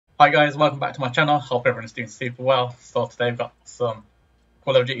Hi guys, welcome back to my channel. Hope everyone's doing super well. So today we've got some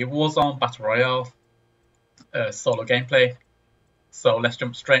Call of Duty Warzone Battle Royale solo gameplay. So let's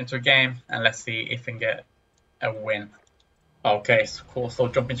jump straight into a game and let's see if we can get a win. Okay, so cool. So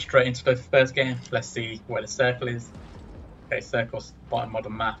jumping straight into the first game. Let's see where the circle is. Okay, circle's bottom of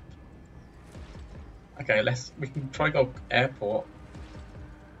the map. Okay, we can try go airport.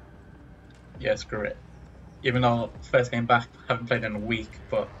 Yeah, screw it. Even though first game back, haven't played in a week,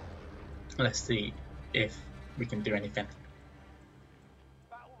 but let's see if we can do anything.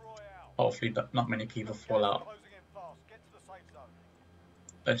 Hopefully not many people fall out.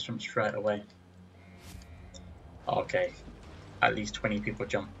 Let's jump straight away. Okay, at least 20 people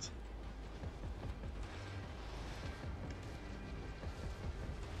jumped.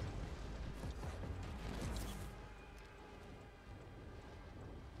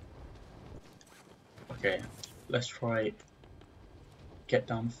 Okay, let's try get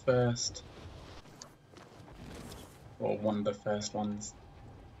down first. Or one of the first ones.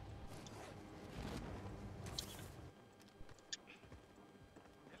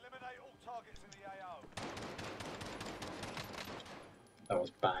 That was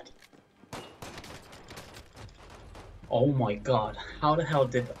bad. Oh my god, how the hell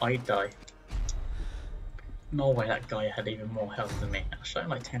did I die? No way that guy had even more health than me. I shot him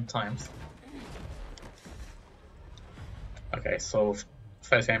like 10 times. Okay, so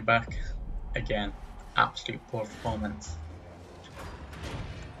first game back. Again, absolute poor performance.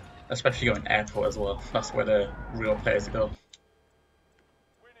 Especially going airport as well. That's where the real players go.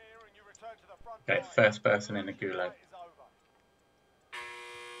 Okay, first person in the gulag.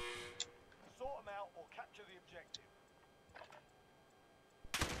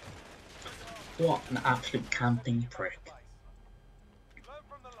 What an absolute camping prick.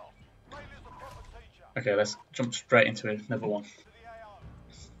 Okay, let's jump straight into another one.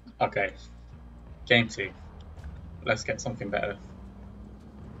 Okay, game 2. Let's get something better.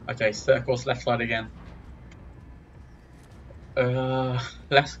 Okay, circles left side again.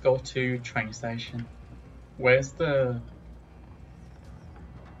 Let's go to train station. Where's the...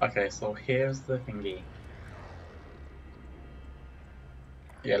 Okay, so here's the thingy.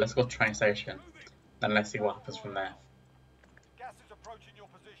 Yeah, let's go to train station. Then let's see what happens from there. Gas is approaching your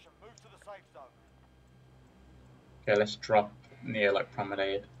position. Move to the safe zone. Okay, let's drop near like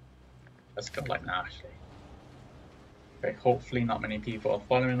promenade. Let's go like now actually. Okay, hopefully not many people are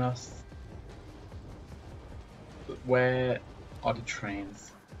following us. Where are the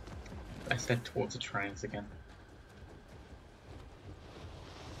trains? Let's head towards the trains again.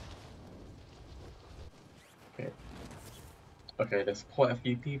 Okay, there's quite a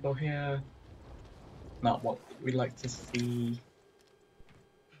few people here. Not what we like to see.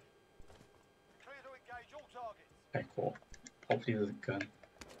 Okay, cool. Hopefully there's a gun.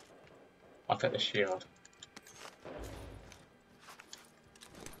 I'll take the shield.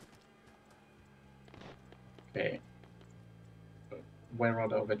 Okay. Where are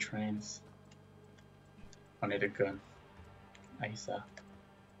the other trains? I need a gun. ASAP.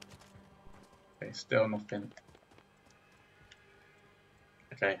 Okay, still nothing.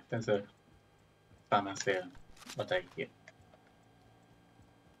 Okay, there's a FAMAS here. I'll take it.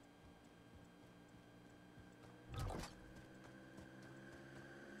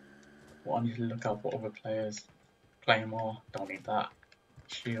 Well, I need to look up what other players. Claymore, don't need that.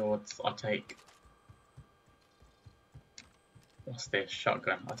 Shields, I'll take. What's this?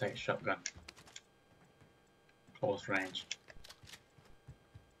 Shotgun, I'll take shotgun. Close range.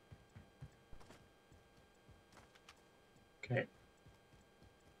 Okay.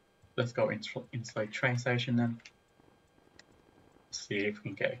 Let's go inside train station then. See if we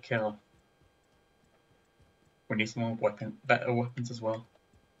can get a kill. We need some more better weapons as well.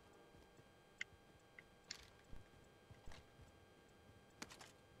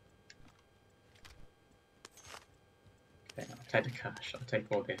 Okay, I'll take the cash, I'll take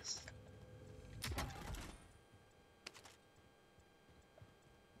all this.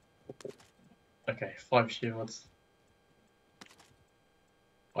 Okay, 5 shields.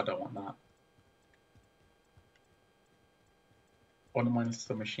 I don't want that. I don't mind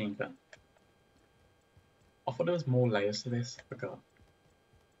the machine gun. I thought there was more layers to this, I forgot.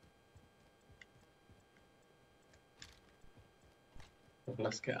 So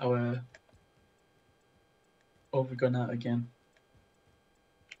let's get our overgun out again.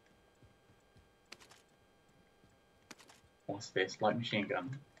 What's this? Light machine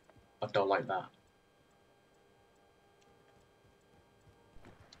gun. I don't like that.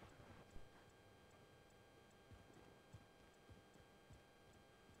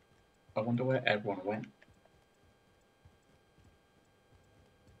 I wonder where everyone went.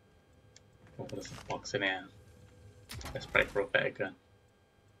 Oh, there's a box in here. Let's pray for a better gun.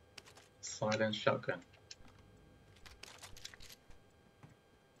 Silent shotgun.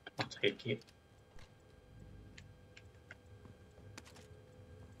 I'll take it.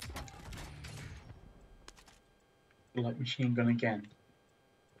 Light machine gun again.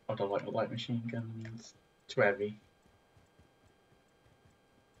 I don't like the light machine guns. Too heavy.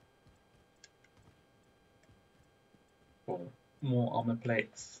 Oh, more armor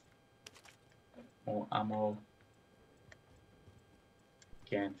plates. More ammo.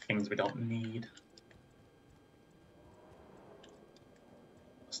 Again, things we don't need.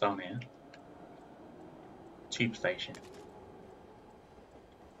 What's down here? Tube station.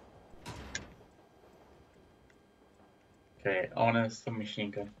 Okay, on a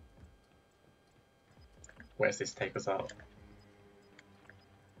submachine gun. Where's this take us out?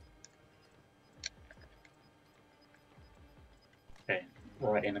 Okay,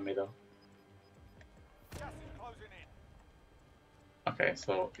 right in the middle. Gas is closing in. Okay,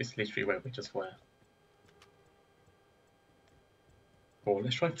 so it's literally where we just were. Oh,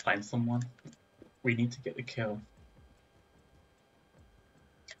 let's try to find someone. We need to get the kill.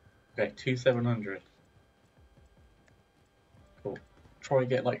 Okay, 2700. Cool. Try to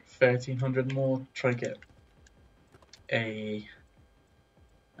get like 1300 more. Try to get a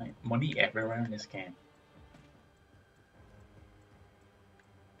money everywhere in this game.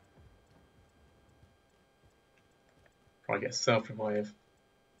 Try to get self-revive.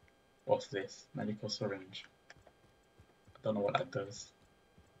 What's this? Medical syringe. I don't know what that does.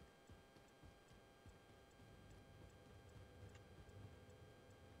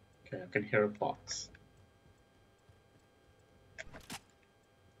 Okay, I can hear a box.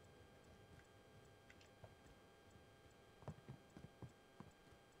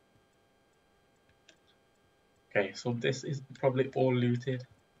 Okay, so this is probably all looted.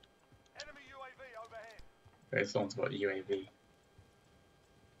 Enemy UAV overhead. Okay, someone's got a UAV.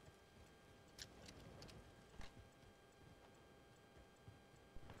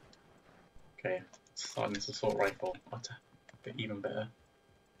 Okay, silence assault rifle. Even better.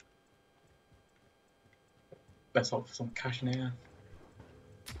 Let's hope for some cash in here.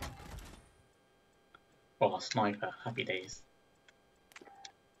 Oh, sniper. Happy days.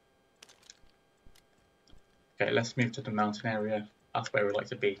 Okay, let's move to the mountain area. That's where we like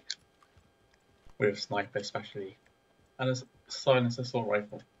to be. With sniper especially. And a silence assault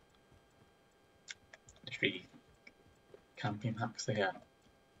rifle. Literally camping hacks here.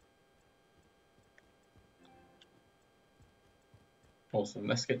 Awesome,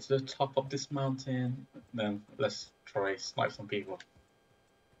 let's get to the top of this mountain, then let's try snipe some people.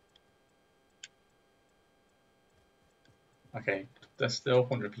 Okay, there's still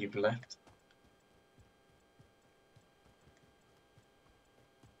 100 people left.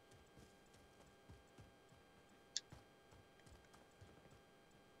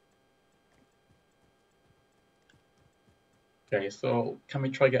 Okay, so can we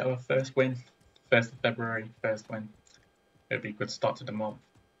try get our first win? 1st of February, first win. It'd be a good start to the month.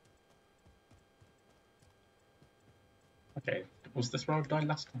 Okay, was this road died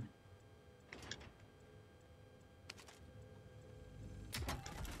last time?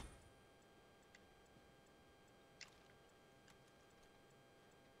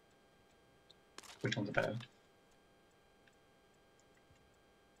 Which one's better?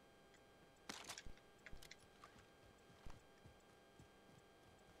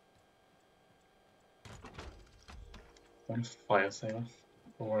 One fire sale,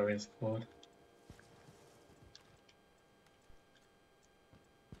 or whatever it's called.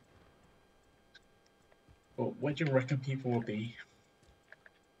 But where do you reckon people will be?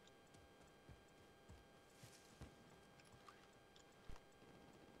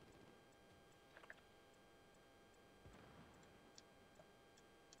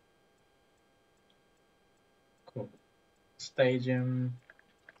 Cool. Stadium.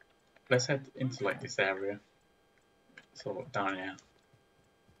 Let's head into like this area. So down here.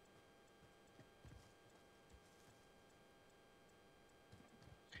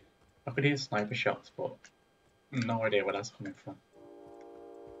 I could hear sniper shots, but no idea where that's coming from.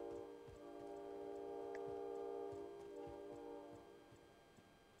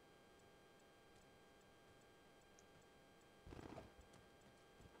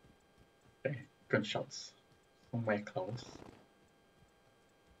 Okay, gunshots somewhere close.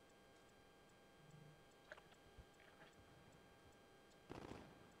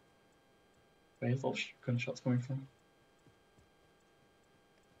 Where's those gunshots coming from?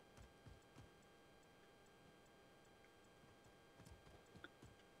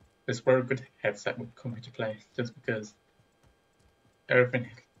 This is where a good headset would come into play, just because everything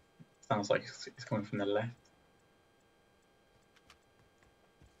Sounds like it's coming from the left.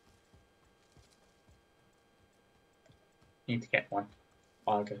 Need to get one.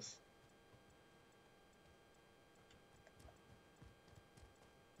 Argus.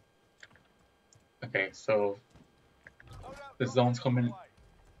 Okay, so the zone's coming.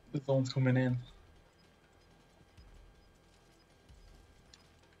 The zone's coming in.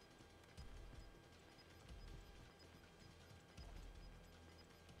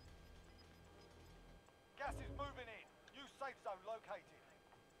 Gas is moving in. New safe zone located.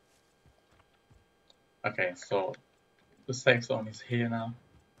 Okay, so the safe zone is here now.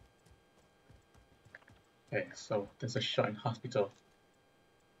 Okay, so there's a shot in hospital.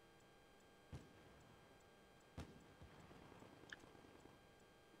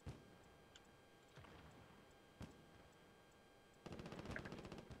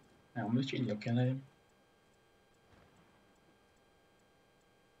 Now I'm literally looking at him.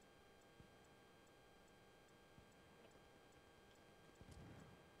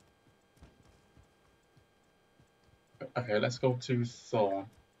 Okay, let's go to zone.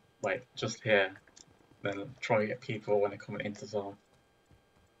 Wait, just here. Then try to get people when they're coming into zone.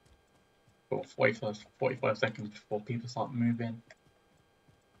 For 45 seconds before people start moving.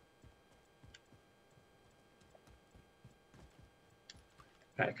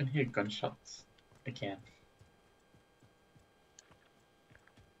 Okay, I can hear gunshots again.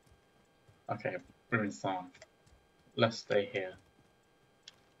 Okay, we're in zone. Let's stay here.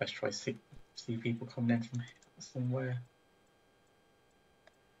 Let's try see people coming in from somewhere.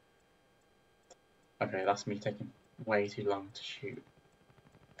 Okay, that's me taking way too long to shoot.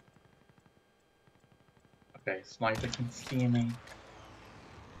 Okay, sniper can see me.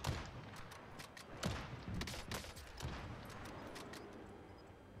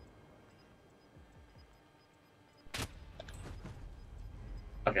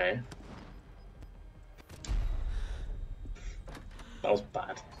 Okay. That was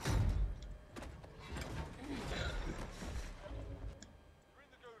bad. You're in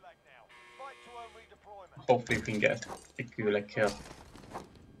the gulag now. Fight to earn redeployment. Hopefully we can get a gulag kill.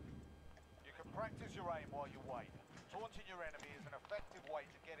 You can practice your aim while you wait. Taunting your enemy is an effective way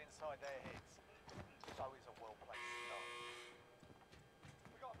to get inside their heads. So is a well-placed stone.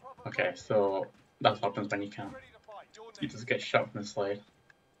 We got a proper Okay, so that's what happens when you can't. ready to fight. You're You next. just get shot from the side.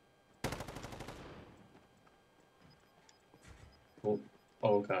 Oh,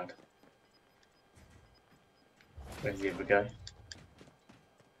 oh god. Where's the other guy?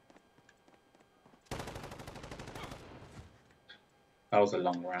 That was a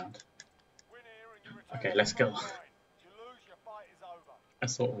long round. Win here and you return Okay, to let's the go. front line. If you lose, your fight is over.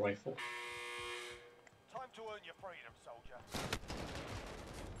 Assault rifle. Time to earn your freedom, soldier.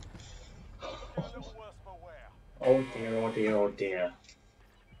 Looking a little worse for wear. Oh dear, oh dear, oh dear.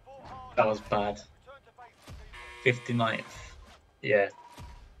 Fought hard. That was bad. Return to base to debrief. 59th. Yeah.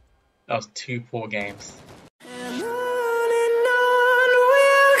 That was 2 poor games.